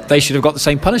same. They should have got the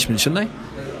same punishment, shouldn't they?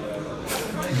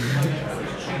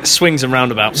 Swings and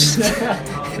roundabouts.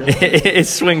 It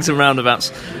swings and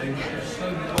roundabouts.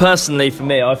 Personally, for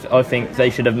me, I think they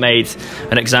should have made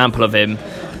an example of him.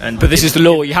 But this is the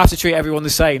law. You have to treat everyone the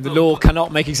same. The law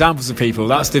cannot make examples of people.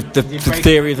 That's the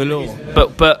theory of the law.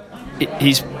 But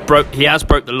he has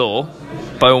broke the law,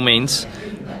 by all means.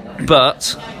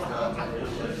 But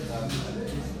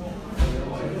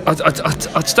I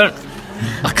just don't.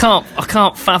 I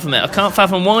can't fathom it. I can't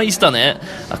fathom why he's done it.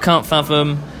 I can't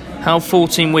fathom how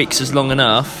 14 weeks is long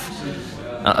enough.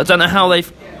 I don't know how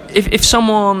they've. If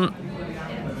someone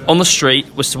on the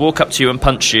street was to walk up to you and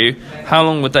punch you, how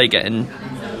long would they get in?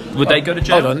 Would they go to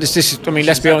jail? Hold on. This. I mean,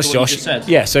 let's be honest, Josh.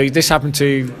 Yeah. So this happened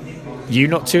to you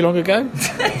not too long ago.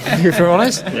 If we're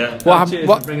honest. Yeah.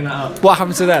 What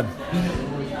happened to them?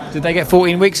 Did they get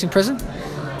 14 weeks in prison?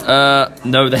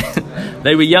 No,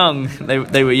 they were young.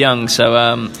 They were young, so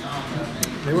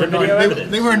They were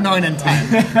 9 and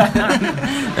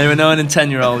 10. they were 9 and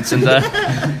 10-year-olds, and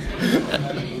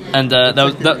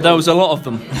there was a lot of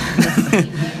them.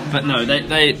 But no,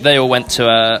 they all went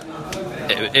to.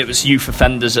 It was youth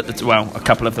offenders at the. Well, a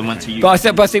couple of them went to youth.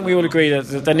 But I think we all agree that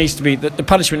there needs to be that the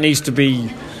punishment needs to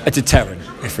be a deterrent,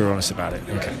 if we're honest about it.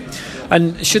 Okay.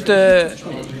 And should I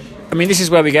mean, this is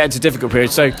where we get into difficult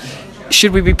periods. So,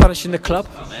 should we be punishing the club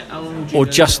or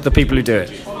just the people who do it?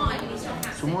 So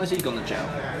why has he gone to jail?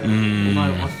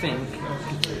 I think.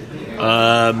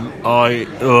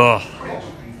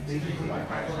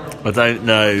 I don't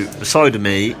know. A side of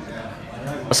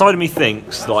me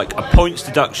thinks like a points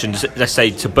deduction, let's say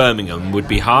to Birmingham, would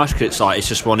be harsh because it's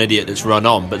just one idiot that's run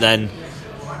on. But then,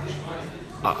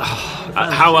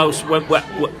 how else?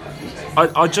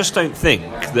 I just don't think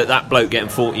that bloke getting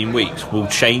 14 weeks will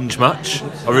change much.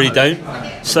 I really don't.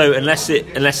 So unless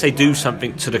they do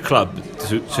something to the club,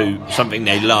 to something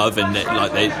they love and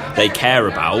they care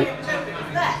about.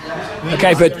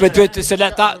 Okay, but so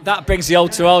that brings the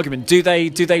ultimate argument. Do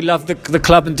they love the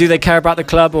club and do they care about the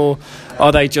club, or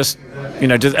are they just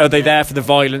are they there for the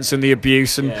violence and the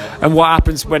abuse and what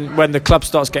happens when the club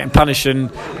starts getting punished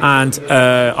and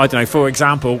I don't know, for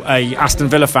example, a Aston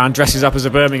Villa fan dresses up as a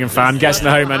Birmingham fan, gets in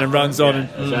the home end and runs on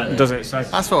and does it. So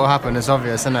that's what will happen. It's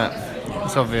obvious, isn't it?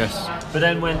 It's obvious. But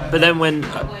then when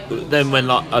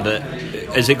like I don't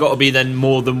know, has it got to be then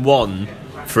more than one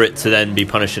for it to then be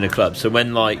punishing a club? So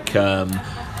when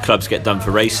clubs get done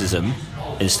for racism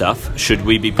and stuff, should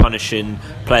we be punishing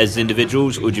players as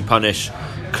individuals, or do you punish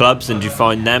clubs and do you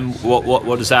fine them? What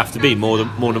does it have to be? More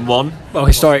than one? Well,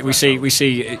 historically, you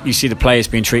see the players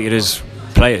being treated as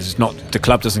players. Not the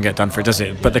club doesn't get done for it, does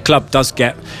it? But the club does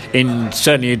get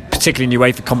particularly in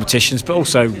UEFA competitions, but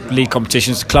also league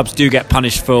competitions. The clubs do get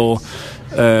punished for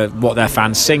what their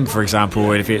fans sing, for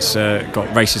example, if it's got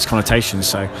racist connotations.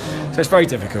 So it's very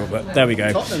difficult. But there we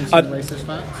go. Racist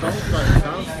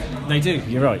fans. They do,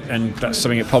 you're right, and that's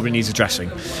something that probably needs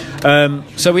addressing.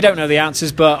 So we don't know the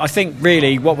answers, but I think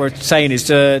really what we're saying is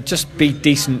to just be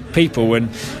decent people, and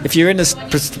if you're in as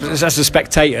a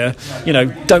spectator,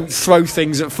 don't throw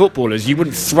things at footballers. You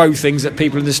wouldn't throw things at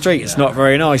people in the street. It's not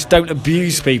very nice. Don't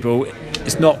abuse people.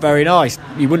 It's not very nice.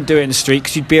 You wouldn't do it in the street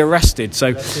because you'd be arrested.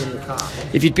 So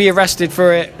if you'd be arrested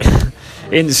for it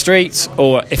in the streets,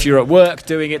 or if you're at work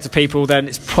doing it to people, then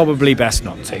it's probably best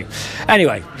not to.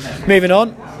 Anyway, moving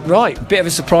on. Right, bit of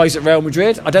a surprise at Real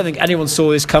Madrid. I don't think anyone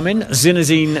saw this coming.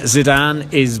 Zinedine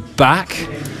Zidane is back.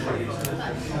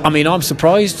 I mean, I'm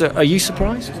surprised. Are you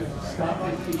surprised?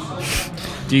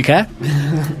 Do you care?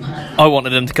 I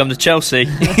wanted him to come to Chelsea.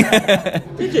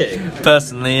 Did you?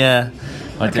 Personally, yeah.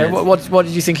 I did. What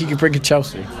did you think he could bring to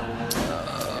Chelsea?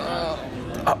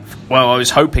 Well, I was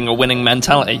hoping a winning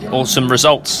mentality or some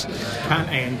results.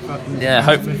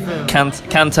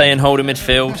 Kante and holding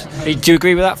midfield. Do you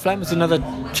agree with that, Flem, as another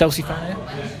Chelsea fan here?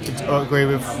 I agree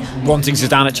with wanting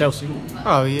Zidane at Chelsea.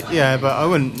 Oh yeah, but I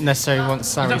wouldn't necessarily want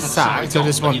Sarri sacked. I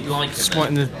just wanting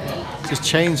to just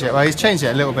change it. Well, he's changed it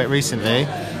a little bit recently.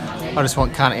 I just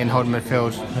want Kante in holding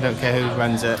midfield. I don't care who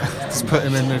runs it. Just put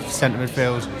him in the centre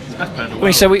midfield.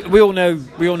 So we all know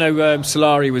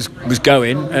Solari was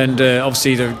going, and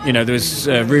obviously there was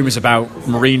rumours about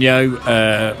Mourinho,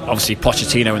 obviously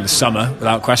Pochettino in the summer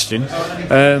without question.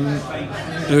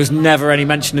 There was never any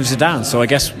mention of Zidane, so I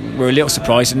guess we're a little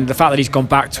surprised, and the fact that he's gone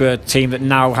back to a team that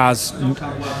now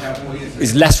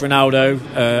is less Ronaldo,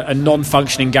 a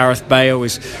non-functioning Gareth Bale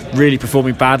is really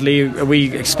performing badly. Are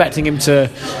we expecting him to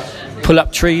pull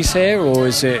up trees here, or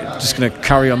is it just going to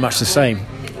carry on much the same?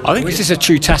 I think this is a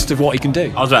true test of what he can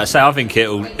do. I was about to say, I think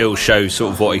it'll show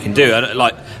sort of what he can do.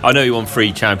 I know he won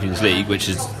 3 Champions League, which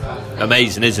is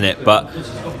amazing, isn't it? But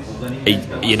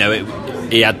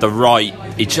he had the right.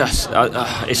 He just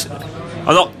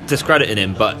I'm not discrediting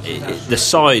him, but the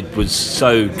side was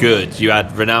so good. You had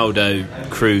Ronaldo,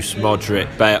 Kroos,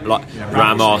 Modric, Bale,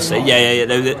 Ramos.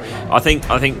 Yeah. I think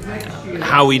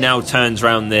how he now turns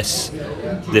around this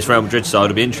Real Madrid side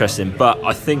will be interesting. But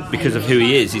I think because of who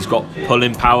he is, he's got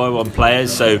pulling power on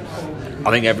players. So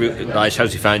I think every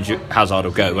Chelsea fan, Hazard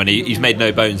will go, and he's made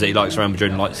no bones that he likes Real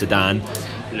Madrid and likes Zidane.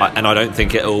 and I don't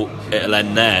think it'll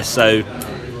end there. So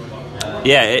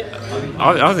yeah,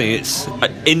 I think it's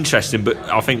interesting, but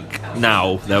I think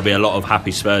now there'll be a lot of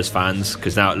happy Spurs fans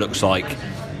because now it looks like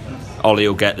Ollie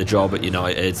will get the job at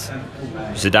United.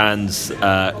 Zidane's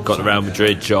got the Real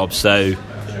Madrid job, so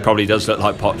probably does look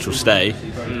like Poch will stay.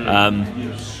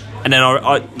 And then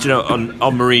on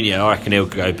Mourinho, I reckon he'll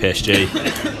go PSG.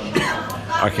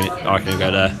 I reckon he'll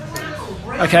go there.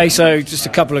 Okay, so just a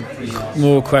couple of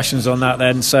more questions on that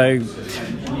then. So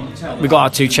we've got our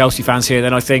two Chelsea fans here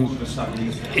then. I think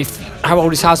how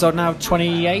old is Hazard now?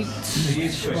 28?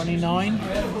 29?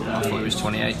 I thought it was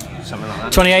 28, something like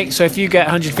that. 28. So if you get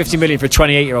 150 million for a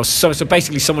 28-year-old, so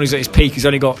basically someone who's at his peak who's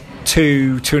only got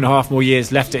 2.5 more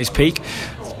years left at his peak,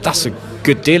 that's a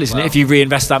good deal, isn't it? If you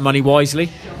reinvest that money wisely.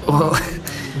 Well,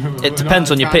 it depends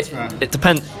on your pick. It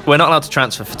depends. We're not allowed to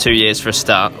transfer for 2 years for a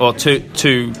start, or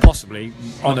two possibly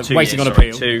waiting on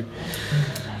appeal.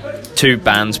 Two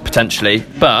bans potentially,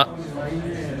 but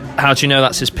how do you know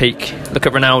that's his peak? Look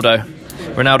at Ronaldo.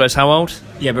 Ronaldo's how old?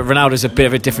 Yeah, but Ronaldo's a bit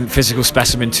of a different physical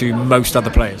specimen to most other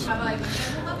players.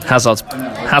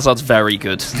 Hazard's very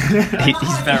good.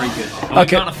 He's very good. We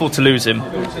can't afford to lose him.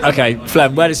 Okay,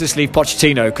 Flem, where does this leave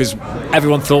Pochettino? Because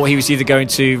everyone thought he was either going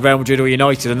to Real Madrid or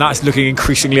United, and that's looking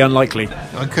increasingly unlikely.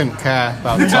 I couldn't care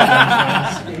about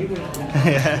Tottenham.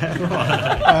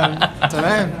 I don't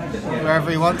know.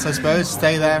 Wherever he wants, I suppose.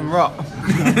 Stay there and rot.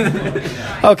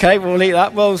 Okay, we'll leave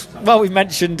that. Well, we've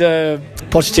mentioned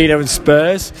Pochettino and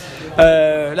Spurs.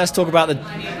 Let's talk about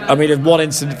there's one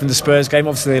incident from the Spurs game.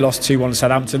 Obviously, they lost 2-1 to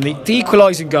Southampton. The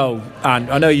equalising goal,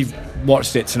 and I know you've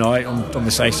watched it tonight on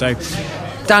the say-so.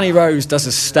 Danny Rose does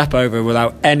a step over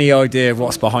without any idea of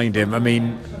what's behind him. I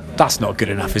mean, that's not good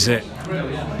enough, is it?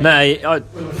 No, I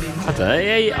don't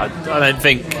know. I don't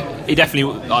think he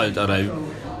definitely. I don't know.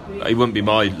 He wouldn't be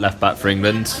my left back for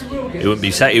England. He wouldn't be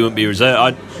set. He wouldn't be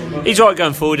reserved. He's all right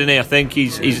going forward, isn't he? I think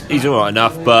he's all right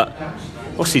enough. But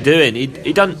what's he doing? He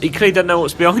clearly doesn't know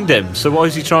what's behind him. So why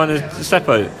is he trying to step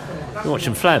out? You're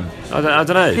watching Flem. I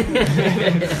don't know.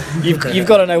 You've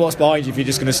got to know what's behind you if you're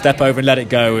just going to step over and let it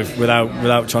go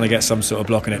without trying to get some sort of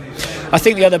block in it. I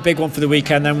think the other big one for the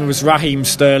weekend then was Raheem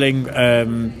Sterling,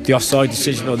 the offside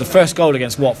decision, or the first goal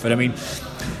against Watford. I mean,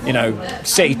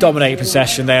 City dominated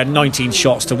possession. They had 19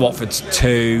 shots to Watford's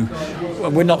 2.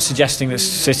 We're not suggesting that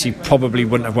City probably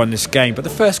wouldn't have won this game, but the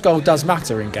first goal does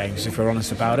matter in games if we're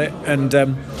honest about it. And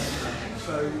the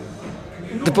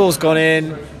ball's gone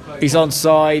in. He's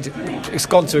onside. It's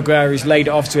gone to Aguero. He's laid it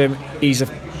off to him. He's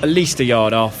at least a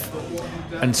yard off.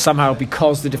 And somehow,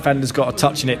 because the defender's got a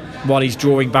touch in it while he's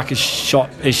drawing back his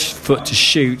foot to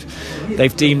shoot,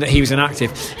 they've deemed that he was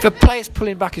inactive. If a player's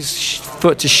pulling back his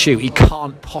foot to shoot, he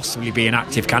can't possibly be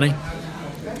inactive, can he?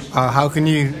 How can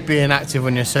you be inactive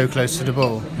when you're so close to the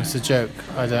ball? It's a joke.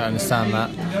 I don't understand that.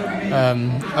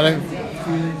 I don't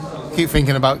keep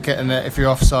thinking about getting it. If you're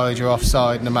offside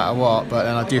no matter what. But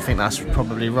then I do think that's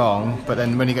probably wrong. But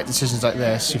then when you get decisions like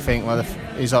this, you think, well, if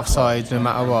he's offside no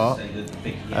matter what,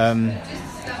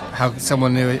 how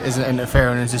someone who isn't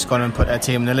interfering has just gone and put their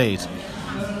team in the lead.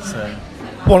 So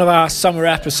one of our summer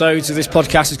episodes of this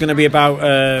podcast is going to be about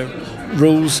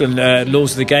rules and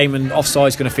laws of the game, and offside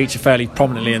is going to feature fairly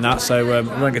prominently in that, so we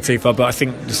won't get too far, but I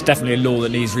think there's definitely a law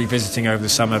that needs revisiting over the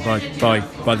summer by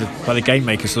the game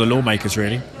makers, or the lawmakers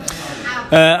really.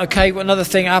 Okay, well, another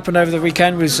thing that happened over the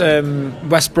weekend was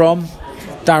West Brom,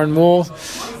 Darren Moore,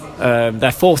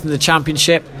 they're fourth in the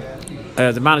Championship.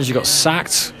 The manager got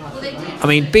sacked. I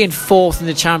mean, being fourth in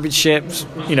the Championship,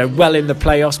 well in the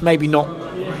playoffs, maybe not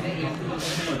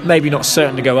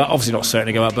certain to go up, obviously not certain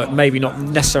to go up, but maybe not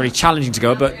necessarily challenging to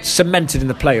go up, but cemented in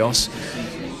the playoffs.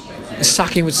 The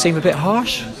sacking would seem a bit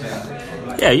harsh.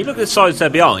 Yeah, you look at the sides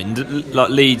they're behind, like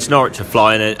Leeds, Norwich are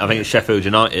flying it. I think it's Sheffield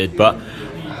United, but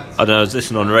I don't know, I was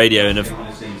listening on the radio and if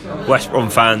West Brom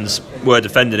fans were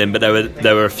defending him, but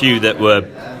there were a few that were,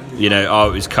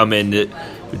 it was coming, that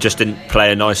just didn't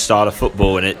play a nice style of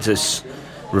football, and it just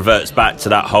reverts back to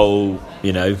that whole,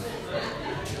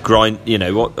 grind.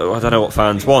 What I don't know what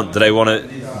fans want. Do they want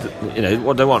to,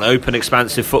 what do they want? Open,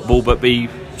 expansive football, but be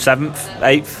 7th,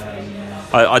 8th?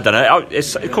 I don't know.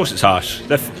 Of course, it's harsh.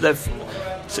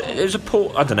 It was a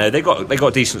poor. I don't know. They got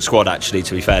a decent squad actually.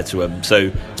 To be fair to them,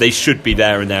 so they should be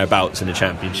there and thereabouts in the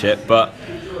Championship. But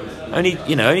only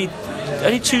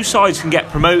 2 sides can get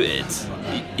promoted,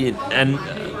 and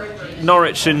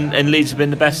Norwich and Leeds have been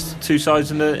the best 2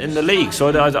 sides in the league. So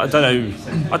I don't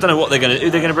know what who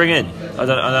they're going to bring in. I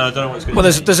don't know what's going. Well,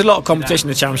 there's a lot of competition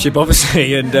in the Championship,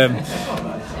 obviously, and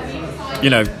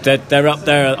they're up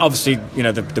there. Obviously,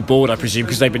 the board, I presume,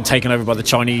 because they've been taken over by the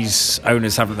Chinese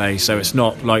owners, haven't they? So it's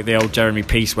not like the old Jeremy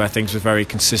Peace where things were very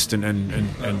consistent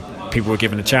and people were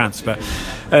given a chance. But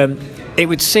it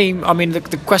would seem. I mean, the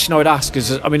question I would ask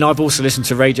is, I've also listened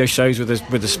to radio shows with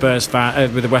the Spurs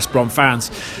fan, with the West Brom fans,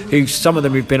 who some of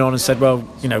them who've been on and said, well,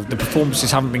 the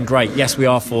performances haven't been great. Yes, we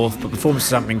are fourth, but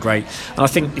performances haven't been great. And I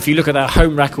think if you look at their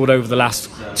home record over the last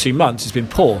 2 months, it's been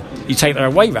poor. You take their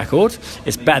away record,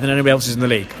 it's better than anybody else's in the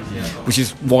league, which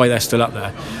is why they're still up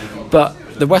there. But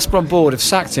the West Brom board have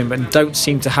sacked him and don't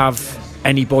seem to have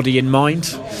anybody in mind.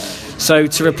 So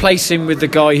to replace him with the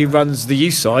guy who runs the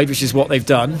youth side, which is what they've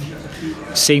done,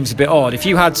 seems a bit odd. If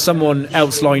you had someone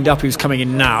else lined up who's coming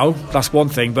in now, that's one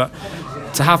thing, but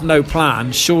to have no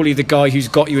plan, surely the guy who's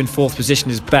got you in fourth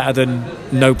position is better than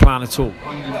no plan at all.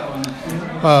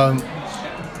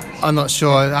 I'm not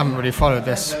sure, I haven't really followed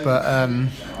this, but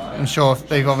I'm sure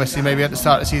they've obviously, maybe at the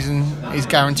start of the season, he's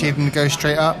guaranteed them to go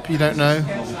straight up, you don't know.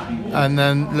 And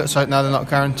then looks like now they're not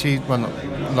guaranteed, well, not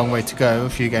a long way to go, a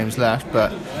few games left,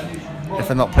 but if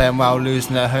they're not playing well,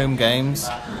 losing their home games,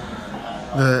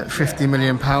 the £50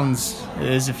 million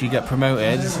is, if you get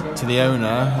promoted, to the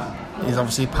owner. He's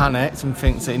obviously panicked and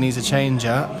thinks that he needs a change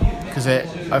up, because I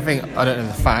don't know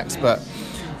the facts, but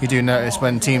you do notice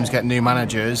when teams get new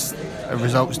managers,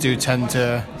 results do tend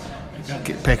to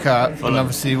pick up, and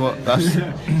obviously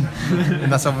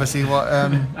that's obviously what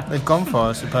they've gone for,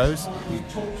 I suppose.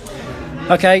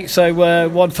 Okay, so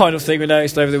one final thing we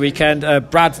noticed over the weekend.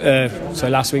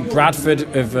 Last week, Bradford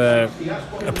have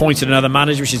appointed another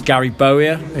manager, which is Gary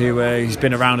Bowyer, who's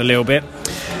been around a little bit.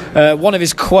 One of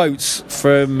his quotes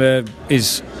from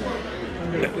his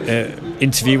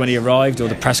interview when he arrived, or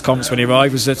the press conference when he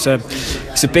arrived, was that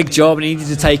it's a big job and he needed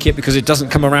to take it because it doesn't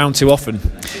come around too often.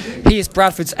 He is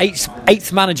Bradford's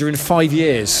eighth manager in 5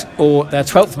 years, or their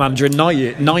 12th manager in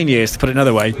 9 years, to put it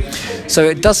another way. So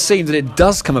it does seem that it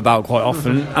does come about quite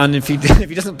often, and if he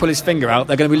doesn't pull his finger out,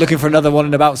 they're going to be looking for another one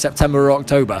in about September or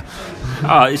October.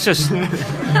 It's just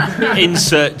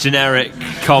insert generic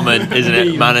comment, isn't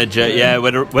it? Manager, yeah.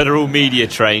 We're all media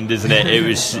trained, isn't it? It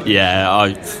was,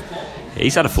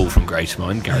 he's had a fall from grace,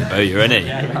 mind, Gary Bowyer, isn't he?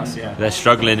 Yeah, he has, yeah. They're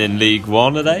struggling in League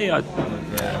One, are they?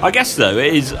 I guess though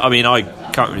it is. I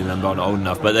can't remember. I'm not old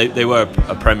enough, but they were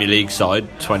a Premier League side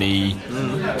 20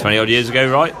 odd years ago,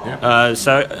 right? Yeah.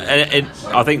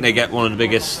 I think they get one of the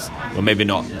biggest. Well, maybe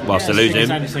not whilst they're losing.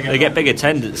 They get big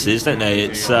attendances, don't they?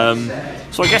 It's so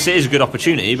I guess it is a good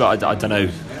opportunity, but I don't know.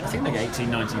 I think they get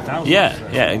 19,000. Yeah,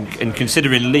 and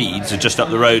considering Leeds are just up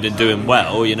the road and doing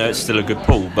well, it's still a good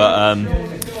pull, but.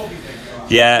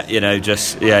 He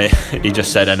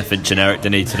just said anything generic,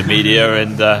 didn't he, to the media,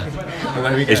 and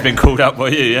it's been called out by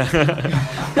you,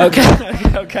 yeah.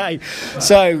 Okay.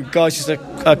 So, guys, just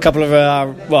a couple of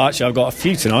actually, I've got a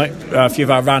few tonight. A few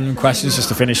of our random questions just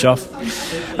to finish off.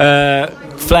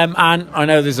 Flem, Anne, I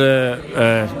know there's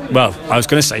I was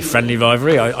going to say friendly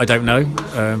rivalry. I don't know.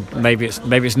 Maybe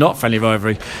it's not friendly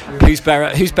rivalry. Who's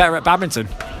better at badminton?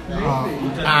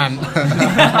 Anne.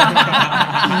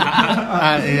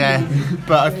 Yeah,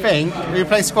 but I think we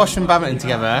play squash and badminton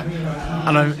together,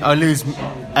 and I lose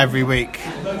every week,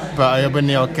 but I win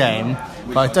the odd game.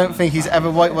 But I don't think he's ever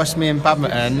whitewashed me in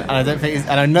badminton, and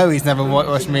I know he's never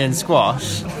whitewashed me in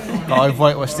squash. But I've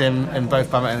whitewashed him in both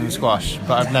badminton and squash,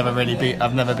 but I've never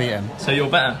beat him. So you're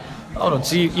better. Hold on.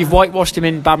 So you've whitewashed him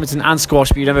in badminton and squash,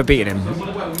 but you've never beaten him?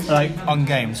 Like on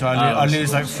games, so I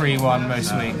lose like 3-1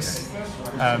 most weeks.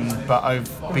 But I've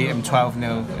beat him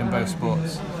 12-0 in both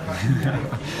sports.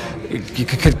 You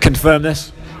could confirm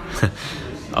this?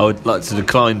 I would like to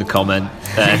decline the comment.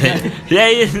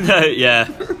 Yeah,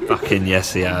 fucking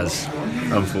yes, he has.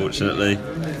 Unfortunately.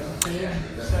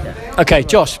 Okay,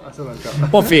 Josh.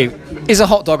 One for you. Is a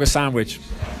hot dog a sandwich?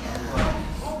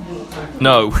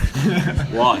 No.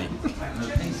 Why?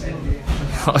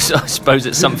 I suppose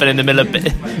it's something in the middle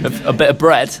of a bit of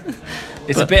bread.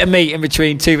 It's a bit of meat in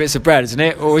between two bits of bread, isn't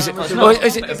it? Or is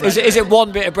it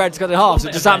one bit of bread cut in half? So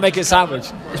does that make it a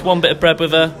sandwich? It's one bit of bread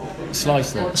with a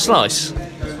slice. Then. A slice.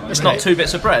 It's not two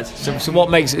bits of bread. So what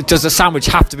makes it? Does a sandwich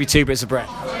have to be two bits of bread?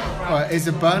 Is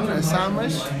a bun a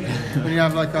sandwich? When you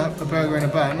have like a burger and a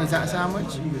bun, is that a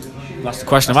sandwich? That's the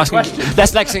question I'm asking.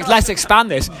 Let's expand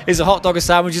this. Is a hot dog a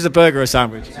sandwich? Is a burger a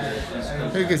sandwich?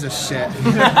 Who gives a shit?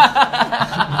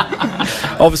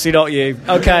 Obviously not you.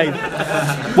 Okay.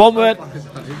 One word.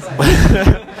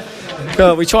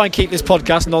 God, we try and keep this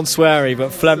podcast non-sweary,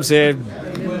 but Flem's here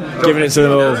giving it to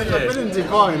them all. I didn't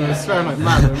define, I was swearing like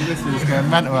mad, and this is going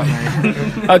mental at me.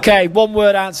 Okay, one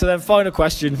word answer then. Final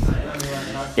question.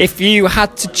 If you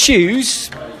had to choose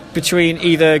between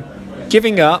either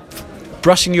giving up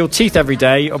brushing your teeth every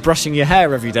day or brushing your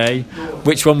hair every day,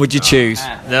 which one would you choose?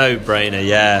 No brainer,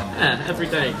 yeah. Every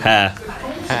day. Hair.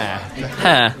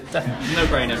 Hair. No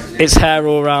brainer. It's hair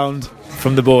all round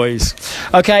from the boys.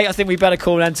 Okay, I think we better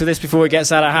call an end to this before it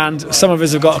gets out of hand. Some of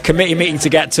us have got a committee meeting to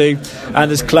get to, and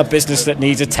there's club business that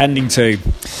needs attending to.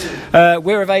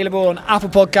 We're available on Apple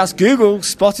Podcasts, Google,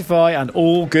 Spotify, and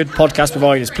all good podcast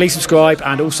providers. Please subscribe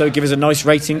and also give us a nice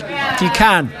rating if you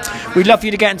can. We'd love for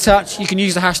you to get in touch. You can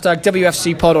use the hashtag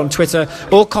WFCPod on Twitter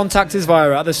or contact us via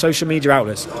our other social media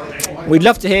outlets. We'd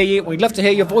love to hear you. We'd love to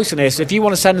hear your voice on this. If you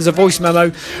want to send us a voice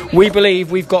memo, we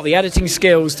believe we've got the editing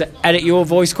skills to edit your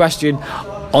voice question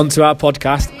onto our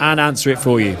podcast and answer it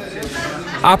for you.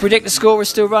 Our Predict the Score is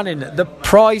still running. The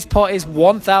prize pot is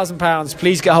 £1,000.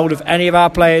 Please get hold of any of our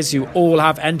players who all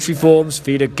have entry forms for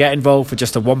you to get involved for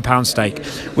just a £1 stake.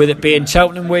 With it being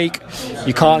Cheltenham week,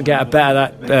 you can't get a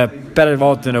better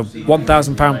odd than a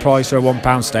 £1,000 prize for a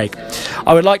 £1 stake.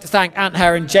 I would like to thank Ant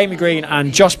Heron, Jamie Green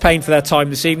and Josh Payne for their time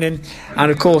this evening,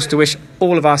 and of course to wish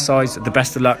all of our sides the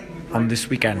best of luck on this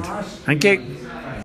weekend. Thank you.